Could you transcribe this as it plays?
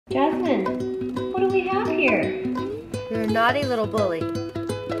Jasmine, what do we have here? You're a naughty little bully.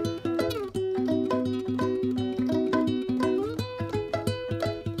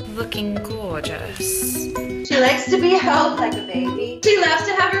 Looking gorgeous. She likes to be held like a baby. She loves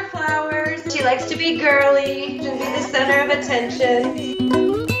to have her flowers. She likes to be girly and be the center of attention.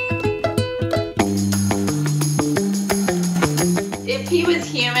 If he was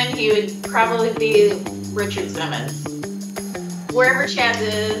human, he would probably be Richard Simmons. Wherever Chaz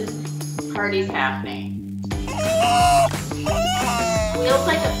is, party's happening. Feels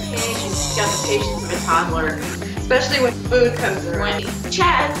like a pig. She's got the patience of a toddler. Especially when food comes around.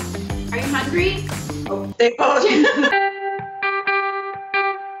 Chaz, are you hungry? Oh, they both. They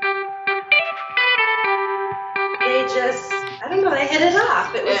just, I don't know, they hit it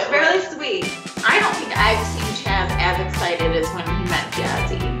off. It was really sweet. I don't think I've seen Chaz as excited as when he met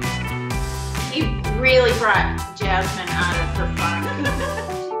Jazzy. He really brought Jasmine out of her funk.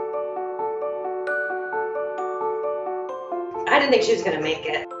 I didn't think she was going to make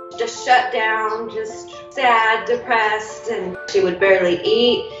it. Just shut down, just sad, depressed, and she would barely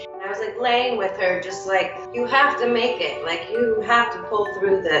eat. And I was like laying with her, just like, you have to make it. Like, you have to pull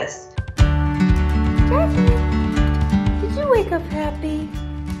through this. Jasmine, did you wake up happy?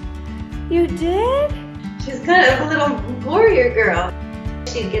 You did? She's kind of a little warrior girl.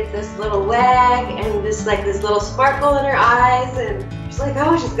 She'd get this little wag and this little sparkle in her eyes, and she's like,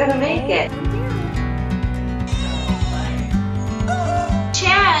 oh, she's gonna make it.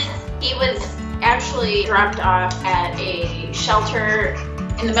 Chaz, he was actually dropped off at a shelter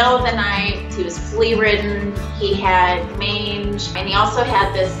in the middle of the night. He was flea-ridden, he had mange, and he also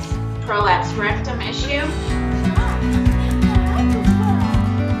had this prolapsed rectum issue.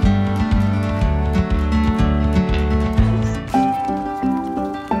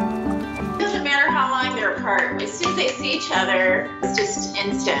 Doesn't matter how long they're apart, as soon as they see each other, it's just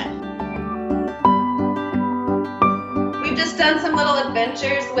instant. We've just done some little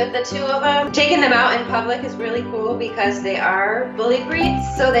adventures with the two of them. Taking them out in public is really cool because they are bully breeds,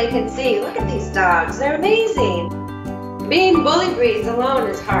 so they can see, look at these dogs, they're amazing. Being bully breeds alone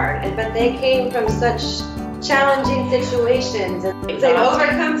is hard, but they came from such challenging situations and they've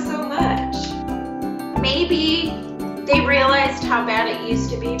overcome so much. Maybe they realized how bad it used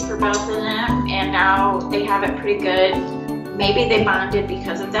to be for both of them, and now they have it pretty good. Maybe they bonded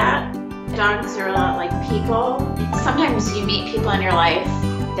because of that. Dogs are a lot like people. Sometimes you meet people in your life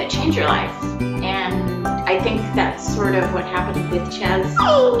that change your life. And I think that's sort of what happened with Chaz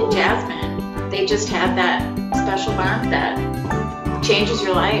and Jasmine. They just had that special bond that changes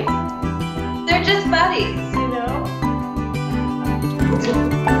your life. They're just buddies, you know?